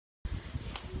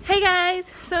Hey guys,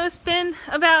 so it's been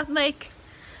about like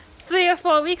 3 or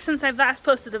 4 weeks since I've last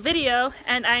posted a video,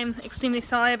 and I'm extremely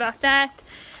sorry about that.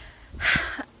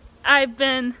 I've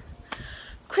been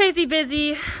crazy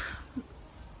busy,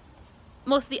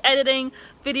 mostly editing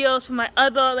videos for my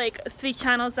other like 3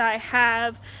 channels that I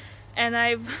have, and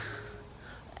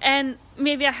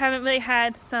maybe I haven't really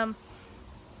had some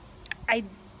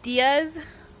ideas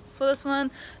for this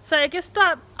one, so I just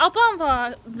thought I'll bomb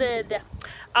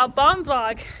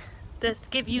vlog this,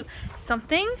 give you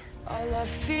something. All our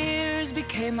fears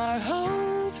became our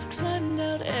hopes, climbed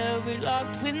out every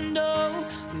locked window,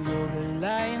 we rode a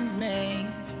lion's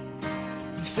mane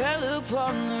and fell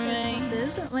upon the rain.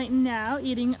 This is right now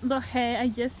eating the hay I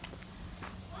just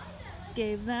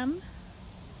gave them.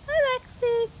 Hi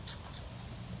Lexi.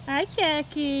 Hi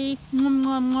Jackie. Mwah,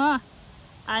 mwah, mwah.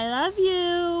 I love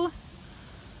you.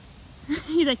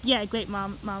 He's like, yeah, great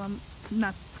mom. Mom, I'm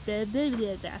not dead.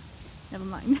 Never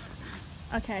mind.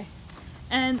 Okay.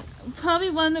 And probably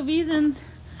one of the reasons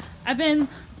I've been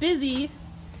busy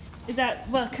is that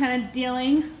we're kind of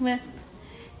dealing with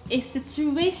a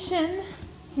situation.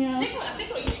 You know, I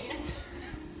think we're eating it.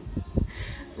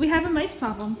 we have a mice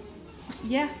problem.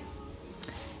 Yeah.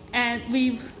 And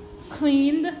we've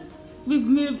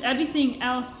moved everything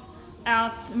else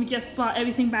out, and we just brought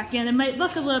everything back in. It might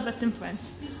look a little bit different,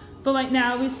 but right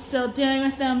now we're still dealing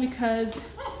with them because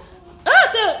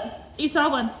you saw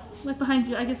one right behind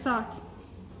you. I just saw it.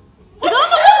 It's on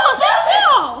the wall! It's on the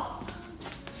wall!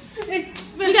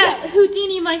 We got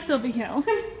Houdini mice over here.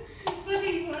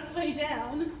 Looking way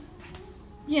down.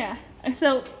 Yeah.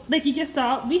 So, like you just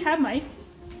saw, we have mice.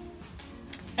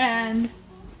 And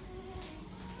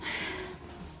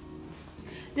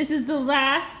this is the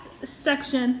last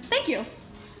section. Thank you.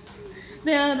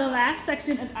 They're the last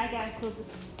section, and I gotta close this.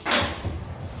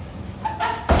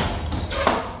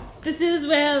 This is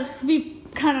where we've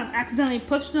kind of accidentally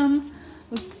pushed them.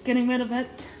 We're getting rid of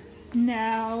it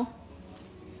now.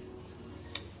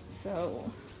 So,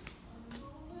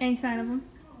 any sign of them?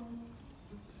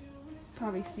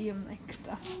 Probably see them like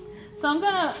stuff. So I'm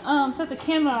gonna set the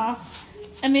camera off,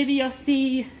 and maybe you'll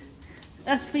see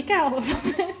us freak out a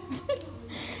little bit.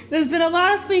 There's been a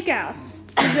lot of freak outs.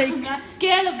 I'm not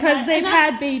scared of because they've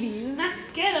had babies. Not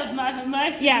scared of my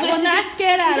mice. Yeah, we're not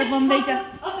scared out of them. They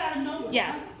just up out of nowhere.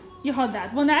 yeah. You hold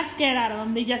that. We're not scared out of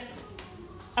them. They just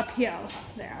appear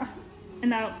there, and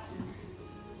now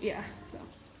yeah. So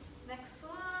next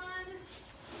one.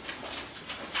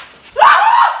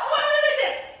 What did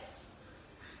I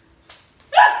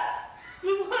do?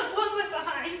 One went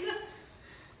behind.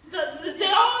 They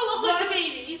all look like the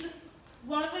babies.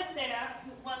 One went there.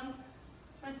 One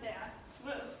went there.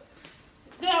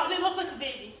 They look like the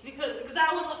babies because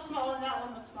that one looks small and that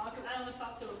one looks small because I only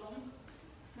saw 2 of them.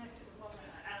 I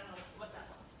don't know what that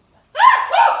one.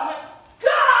 Oh my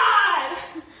God!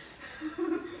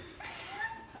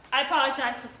 I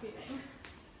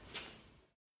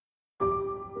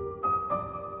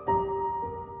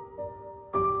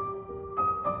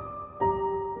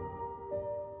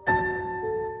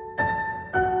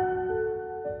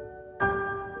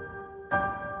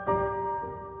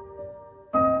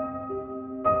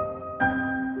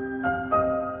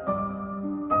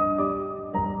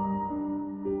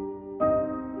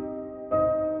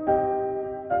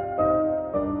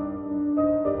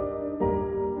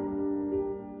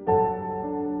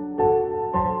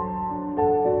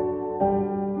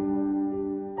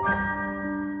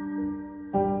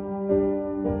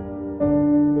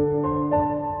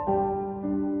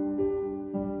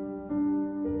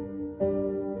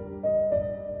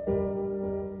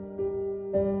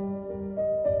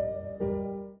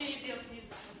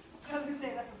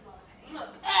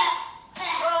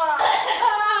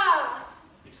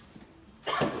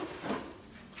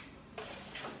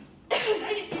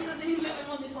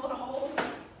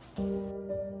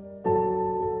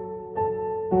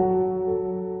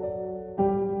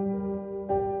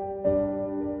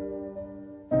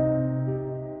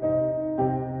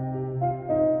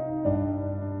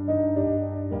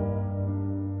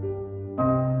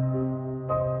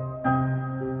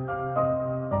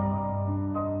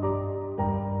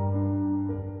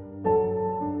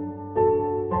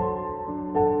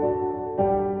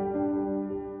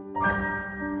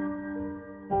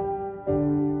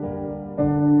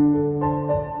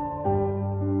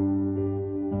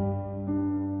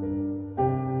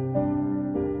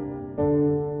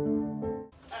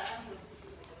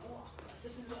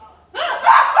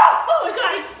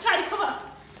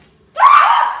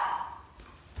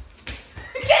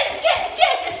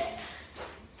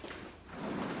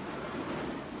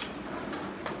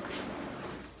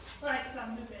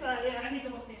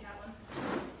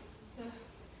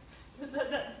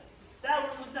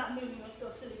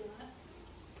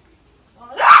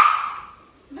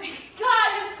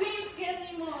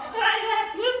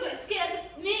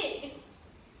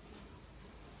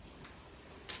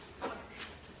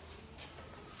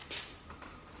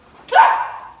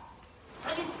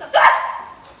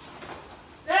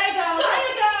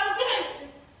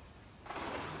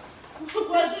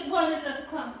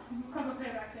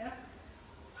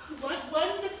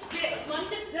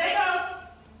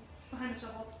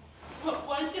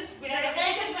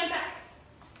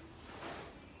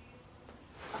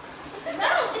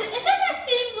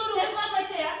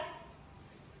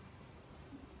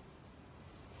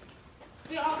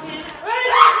y'all can.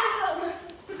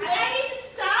 I need to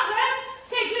stop it.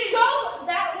 Say, go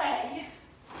that way.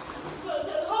 Hold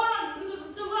on,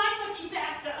 the line might be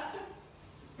backed up.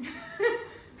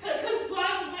 Because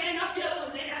one was wearing off the other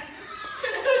one's ass. It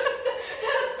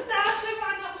was stopped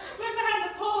right behind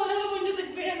the pole, and the other one just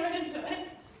like ran right into it.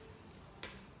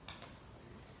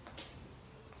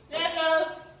 There it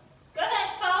goes. Go ahead,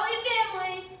 follow your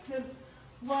family. There's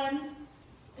one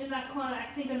in that corner.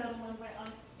 I think another one went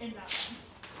on in that one.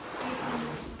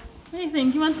 What do you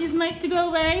think? You want these mice to go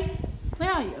away?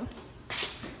 Where are you?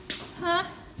 Huh?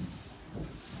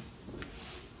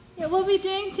 Yeah, what are we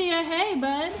doing to your hay,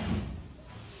 bud?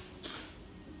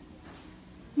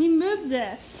 We moved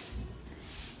this.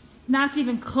 Not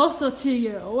even closer to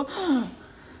you.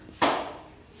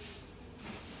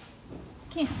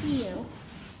 Can't see you.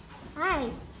 Hi.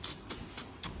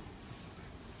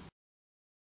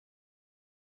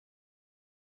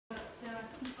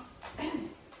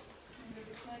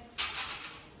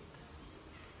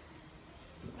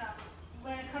 Now,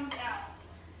 when it comes out,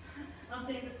 I'm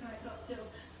saying this to myself too.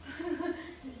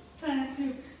 Trying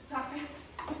to top it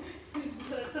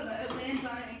so that it lands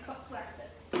on it and flats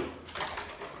it.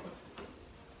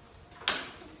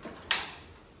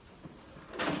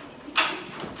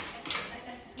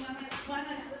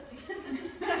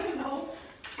 I don't know.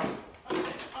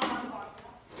 Okay, on my bottom.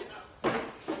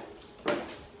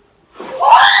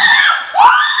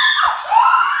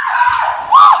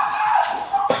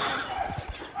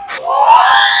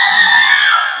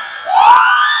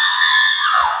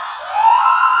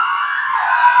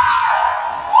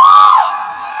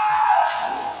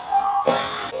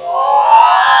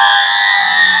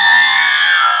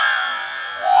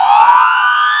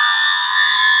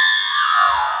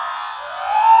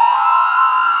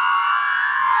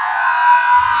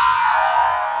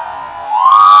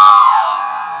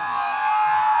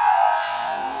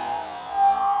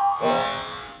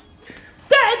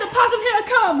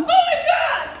 Comes. Oh my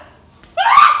god!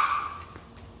 Ah!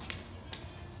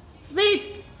 Leave.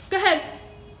 Go ahead.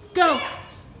 Go.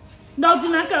 No, do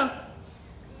not go.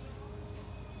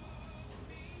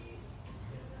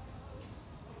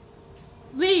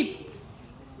 Leave.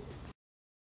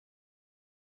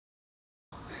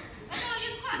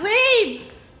 Leave.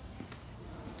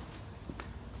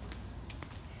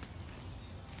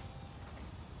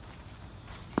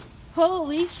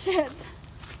 Holy shit.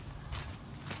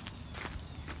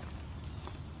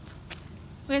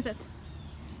 Where is it?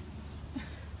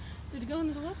 Did it go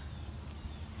into the wood?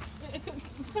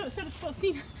 Should have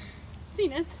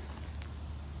seen it.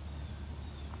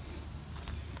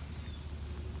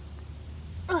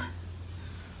 Oh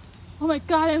my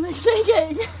god, I'm like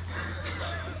shaking.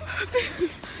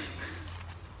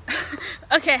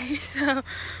 Okay, so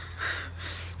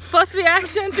first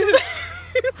reaction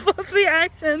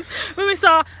when we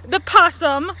saw the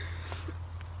possum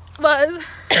was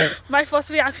my first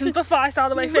reaction before I saw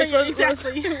the way fish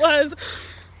was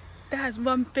that is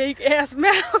one big ass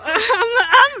mouse.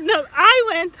 No, I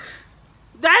went,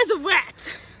 that is a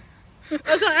rat.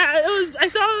 I saw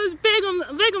it was big.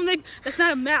 I'm like, that's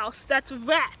not a mouse, that's a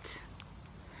rat.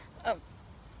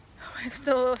 I'm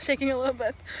still shaking a little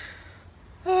bit.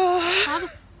 How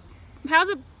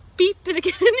the beep did it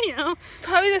get in here?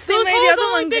 Probably the same way the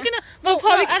other one did. Well,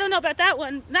 probably, I don't know about that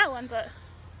one, but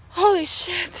holy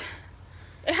shit.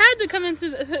 It had to come in through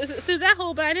that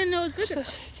hole, but I didn't know it was big enough.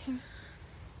 Shaking.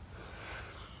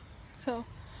 So,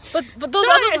 but those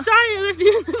other ones. Sorry, I left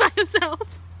you in there by yourself.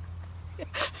 Yeah,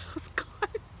 I was gone.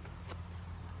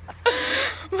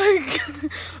 My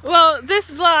God. Well, this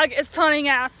vlog is turning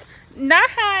out not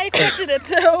how I expected it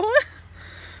to.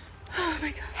 Oh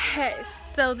my God. Hey,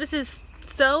 so this is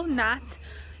so not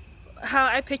how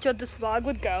I pictured this vlog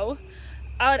would go.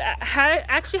 I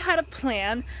actually had a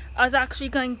plan. I was actually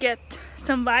going to get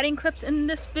some writing clips in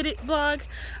this vlog.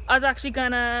 I was actually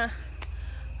gonna,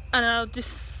 I don't know, do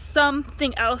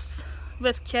something else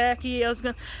with Cherokee. This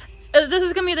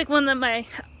is gonna be like one of my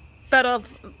better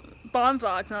barn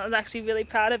vlogs, and I was actually really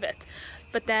proud of it.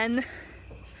 But then,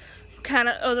 kind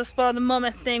of, it was a spur of the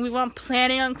moment thing. We weren't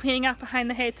planning on cleaning up behind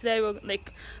the hay today. I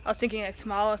was thinking like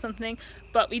tomorrow or something,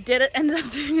 but we did it. Ended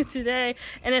up doing it today,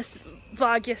 and this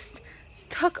vlog just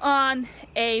took on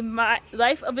a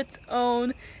life of its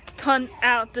own, turned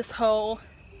out this whole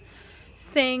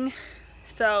thing.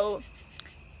 So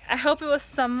I hope it was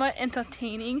somewhat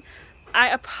entertaining. I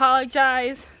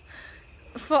apologize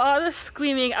for all the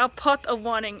screaming. I'll put a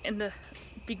warning in the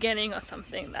beginning or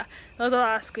something. There was a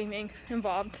lot of screaming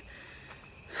involved.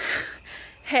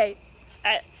 Hey,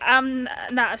 I'm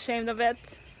not ashamed of it.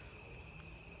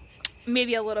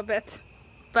 Maybe a little bit,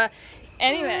 but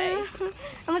Anyway.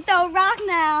 I'm gonna throw a rock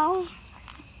now.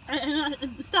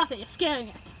 Stop it, you're scaring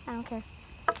it. I don't care.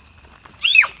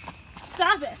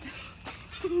 Stop it.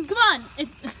 Come on.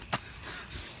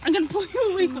 I'm gonna pull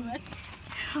you away from it.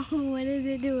 What is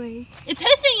it doing? It's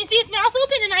hissing. You see its mouth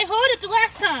open and I heard it the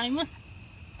last time.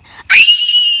 Okay,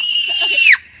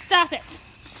 stop it.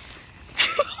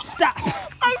 Stop.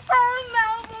 I saw a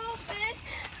mouth open.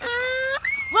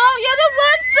 Well, you're the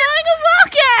one trying to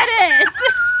look at it.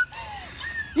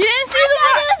 You didn't see the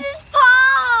What is this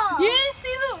paw? You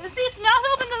didn't see its mouth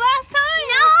open the last time?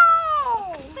 No!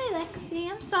 Hey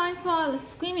Lexi, I'm sorry for all the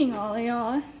screaming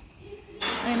earlier.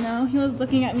 I know, he was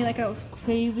looking at me like I was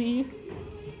crazy.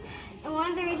 And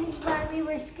one of the reasons why we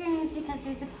were screaming is because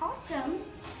there's a possum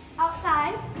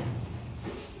outside.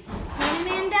 Right,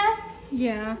 Amanda?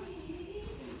 Yeah.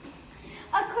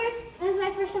 Of course, this is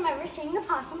my first time ever seeing a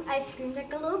possum. I screamed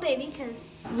like a little baby because,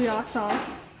 We all saw it.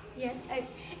 yes,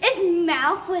 its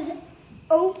mouth was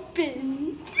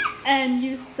open. And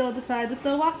you still decided to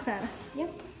throw rocks at it. Yep.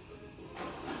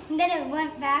 And then it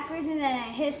went backwards and then I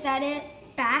hissed at it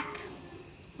back,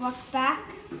 walked back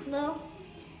a little.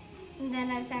 And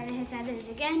then I decided to hiss at it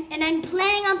again. And I'm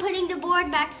planning on putting the board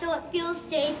back so it feels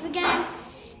safe again.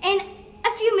 And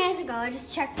a few minutes ago, I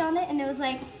just checked on it and it was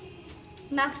like,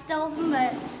 mouth still open,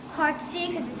 but hard to see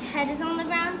because its head is on the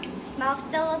ground. Mouth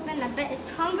still open. I bet it's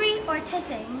hungry or it's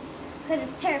hissing because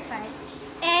it's terrified.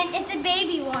 And it's a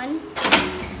baby one.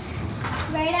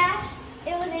 Right, Ash?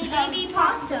 It was a baby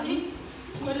possum.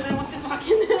 What did I want this rock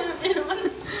in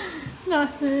on?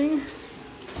 Nothing.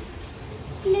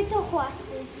 Little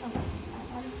horses. Oh,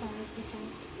 I'm sorry.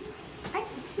 I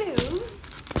can move.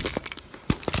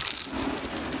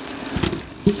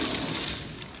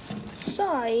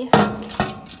 Sorry.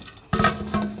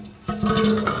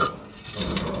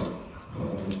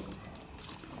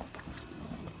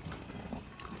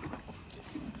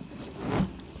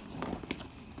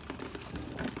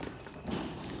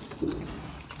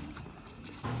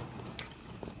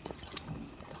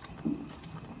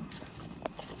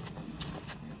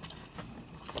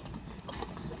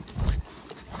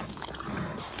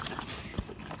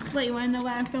 Wait, you want to know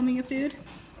why I'm filming your food?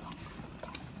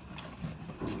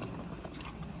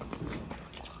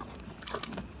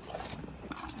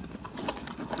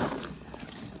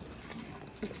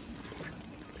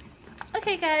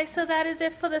 Okay guys, so that is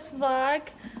it for this vlog.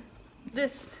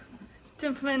 This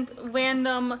different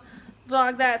random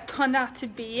vlog that turned out to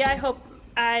be. I hope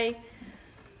I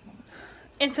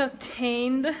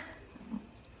entertained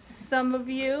some of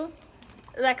you.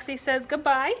 Lexi says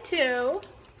goodbye too,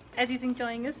 as he's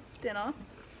enjoying his dinner.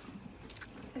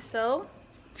 So,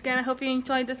 again, I hope you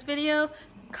enjoyed this video.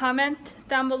 Comment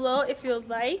down below if you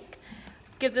like.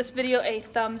 Give this video a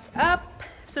thumbs up.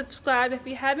 Subscribe if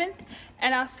you haven't.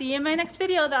 And I'll see you in my next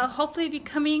video that'll hopefully be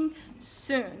coming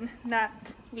soon, not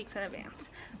weeks in advance.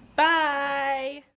 Bye!